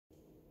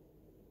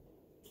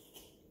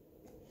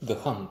The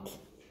Hunt.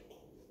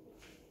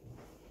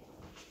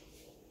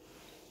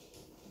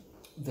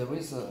 There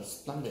is a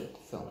splendid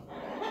film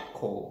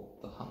called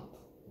The Hunt.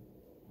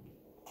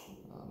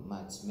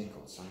 Mads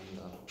Mikkelsen in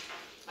the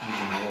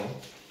leading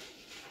role,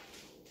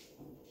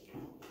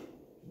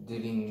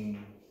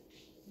 dealing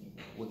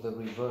with the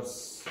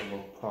reverse of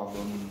a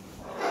problem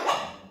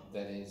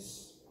that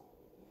is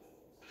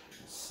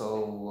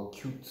so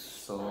acute,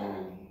 so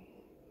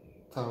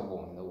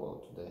terrible in the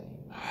world today.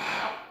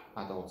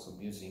 Adults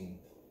abusing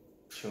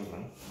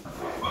children,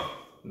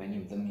 many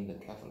of them in the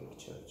Catholic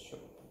Church, or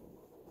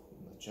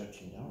the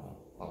Church in general,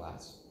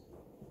 alas.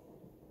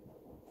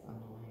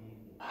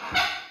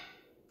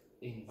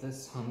 In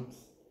this hunt,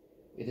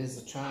 it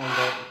is a child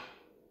that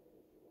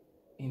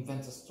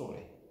invents a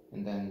story,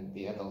 and then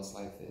the adult's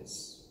life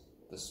is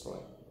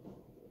destroyed.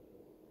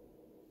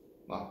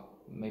 Well,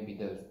 maybe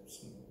there's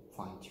some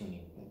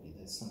fine-tuning, maybe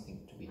there's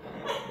something to be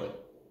done,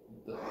 but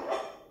the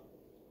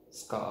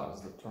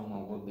scars, the trauma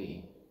will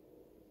be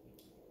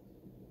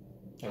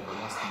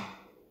everlasting.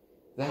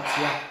 That's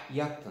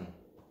Yachten.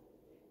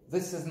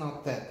 This is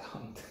not that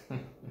hunt.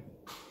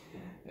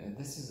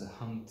 This is a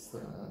hunt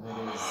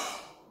that is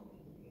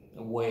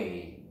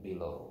way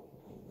below,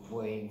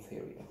 way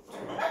inferior to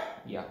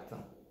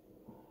Yachten.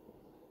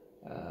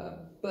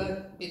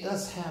 But it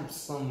does have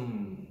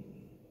some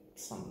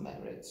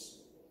merits,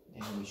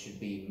 and we should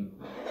be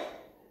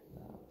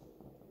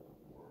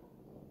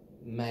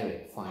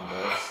merit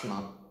finders,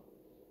 not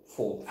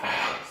fault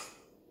finders,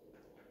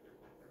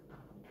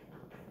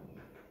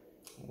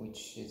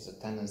 which is a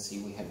tendency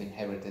we have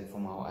inherited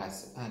from our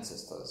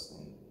ancestors,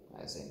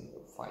 as in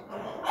fight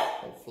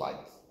or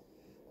flight,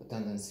 the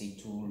tendency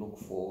to look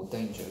for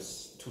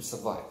dangers to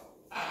survive.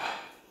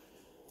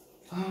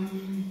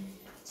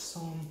 So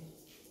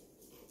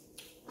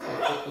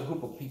a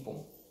group of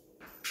people,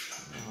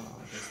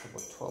 just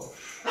about 12,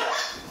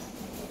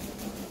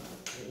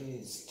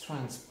 is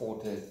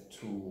transported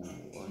to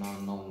an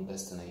unknown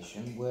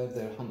destination where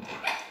they're hunted.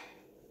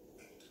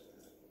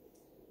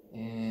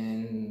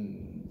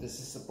 And this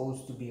is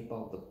supposed to be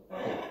about the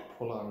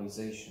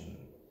polarization,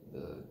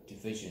 the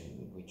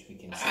division which we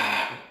can see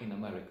in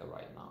America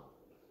right now.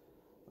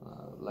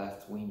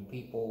 Left-wing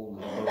people,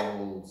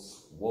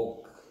 liberals,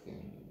 woke,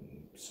 and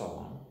so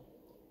on.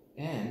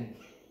 And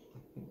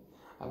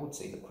I would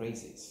say the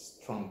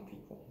craziest, Trump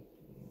people.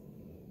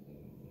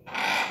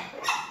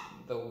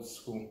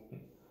 Those who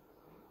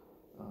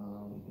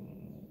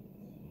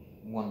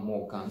want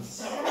more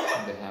guns.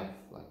 They have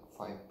like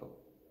 5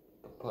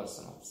 per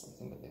person or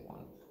something, but they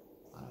want,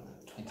 I don't know,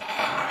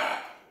 25.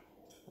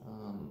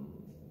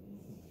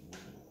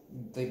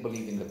 They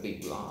believe in the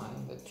big lie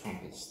that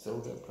Trump is still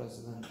their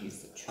president.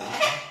 He's the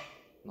chosen,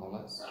 no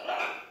less.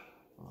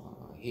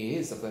 He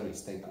is a very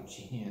stable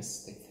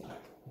genius, they think.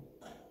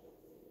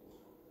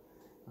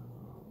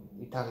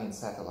 Italian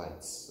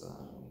satellites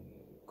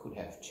could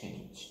have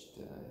changed,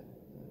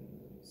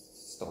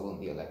 stolen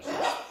the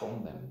elections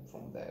from them,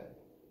 from their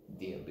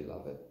dear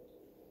beloved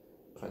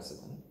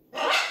president.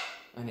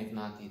 And if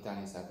not the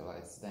Italian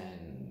satellites,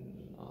 then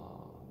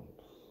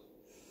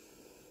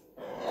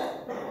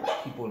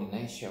people in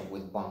Asia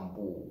with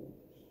bamboo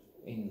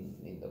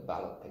in the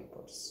ballot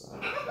papers.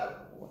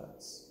 What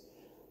else?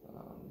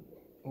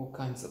 All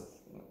kinds of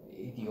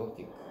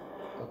idiotic,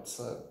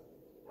 absurd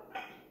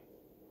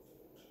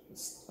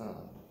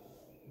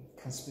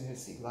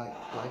conspiracy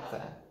like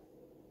that.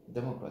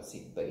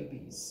 Democracy,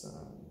 babies,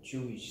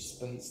 Jewish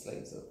space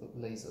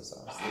lasers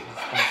are still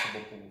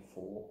responsible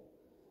for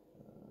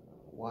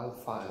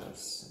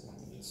wildfires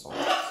and so on.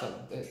 So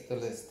the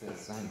list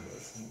is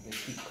endless, and they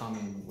keep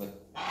coming with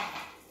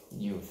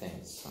new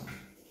things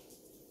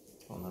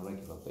on a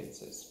regular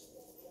basis.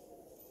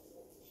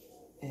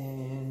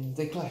 And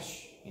they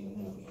clash in the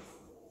movie.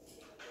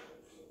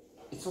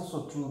 It's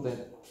also true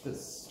that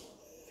this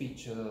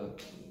feature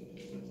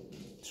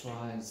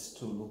tries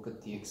to look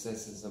at the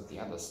excesses of the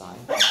other side,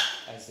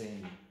 as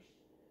in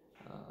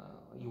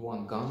you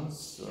want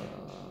guns,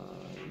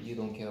 you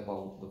don't care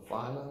about the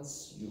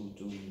violence, you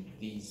do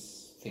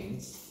these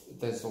things.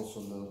 There's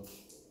also the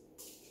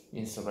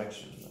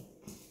insurrection,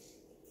 the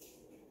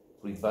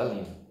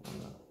rebellion on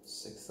the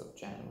 6th of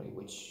January,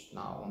 which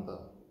now on the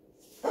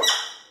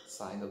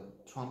side of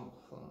Trump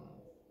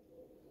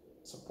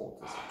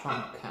supporters,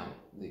 Trump camp,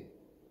 they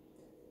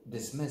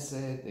dismiss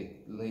it,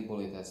 they label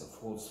it as a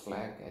false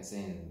flag, as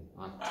in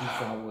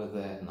Antifa were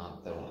there,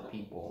 not their own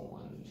people,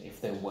 and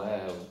if they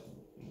were,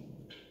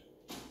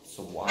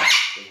 so what?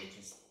 They were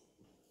just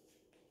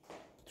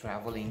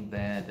traveling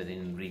there, they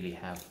didn't really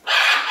have...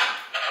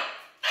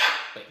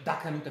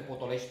 Dacă nu te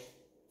potolești,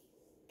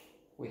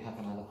 we have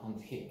another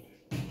hunt here.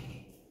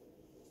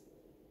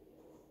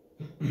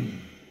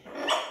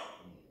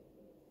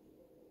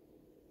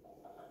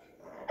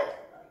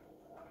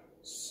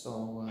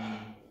 So,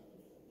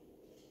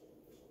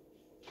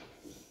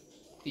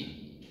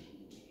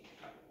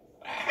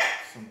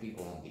 some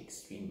people on the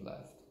extreme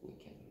left, we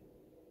can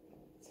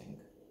think,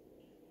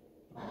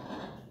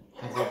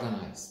 have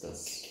organized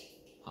this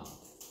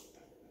hunt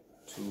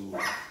to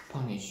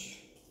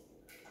punish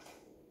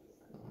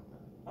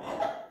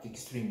the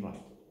extreme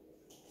right.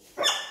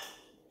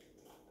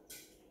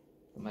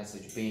 The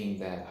message being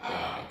that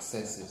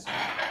excesses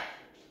are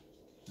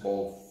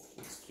both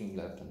extreme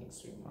left and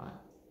extreme right.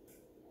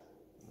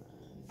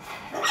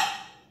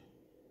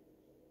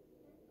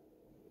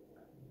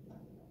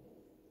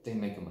 They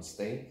make a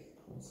mistake.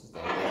 For instance, they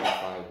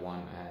identify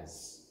one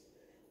as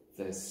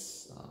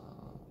this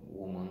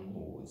woman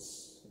who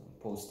was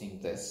posting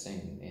this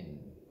in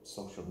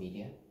social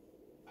media,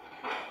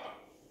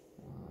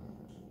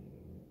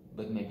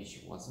 but maybe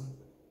she wasn't.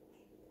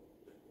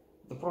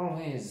 The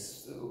problem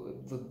is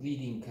the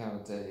leading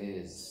character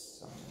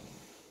is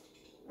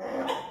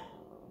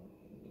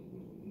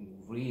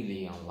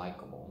really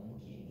unlikable.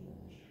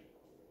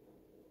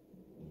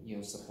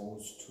 You're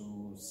supposed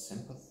to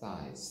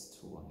sympathize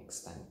to an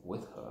extent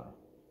with her,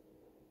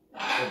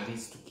 at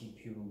least to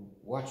keep you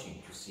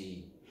watching to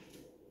see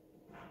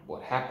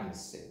what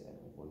happens.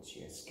 Will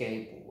she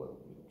escape, or will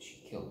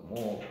she kill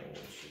more, or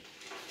will she...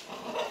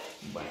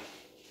 But...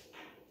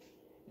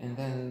 And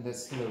then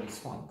there's Hilary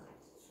Swank.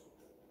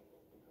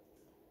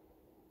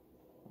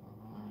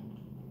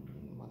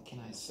 What can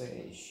I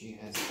say? She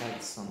has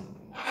had some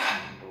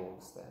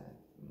roles that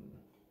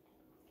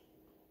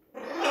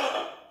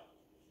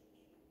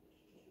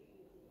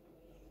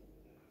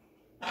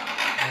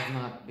have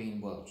not been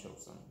well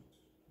chosen.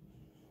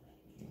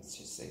 Let's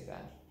just say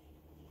that.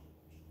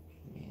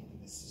 I mean,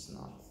 this is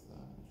not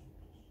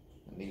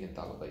a $1 Million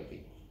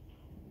Baby.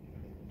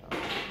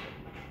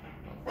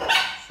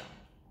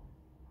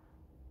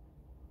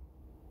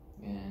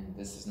 And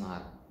this is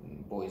not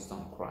Boys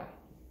Don't Cry.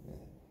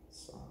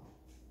 So,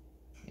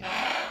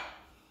 yeah.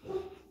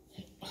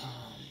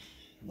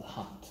 The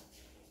Hunt.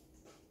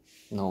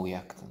 No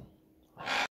reacting.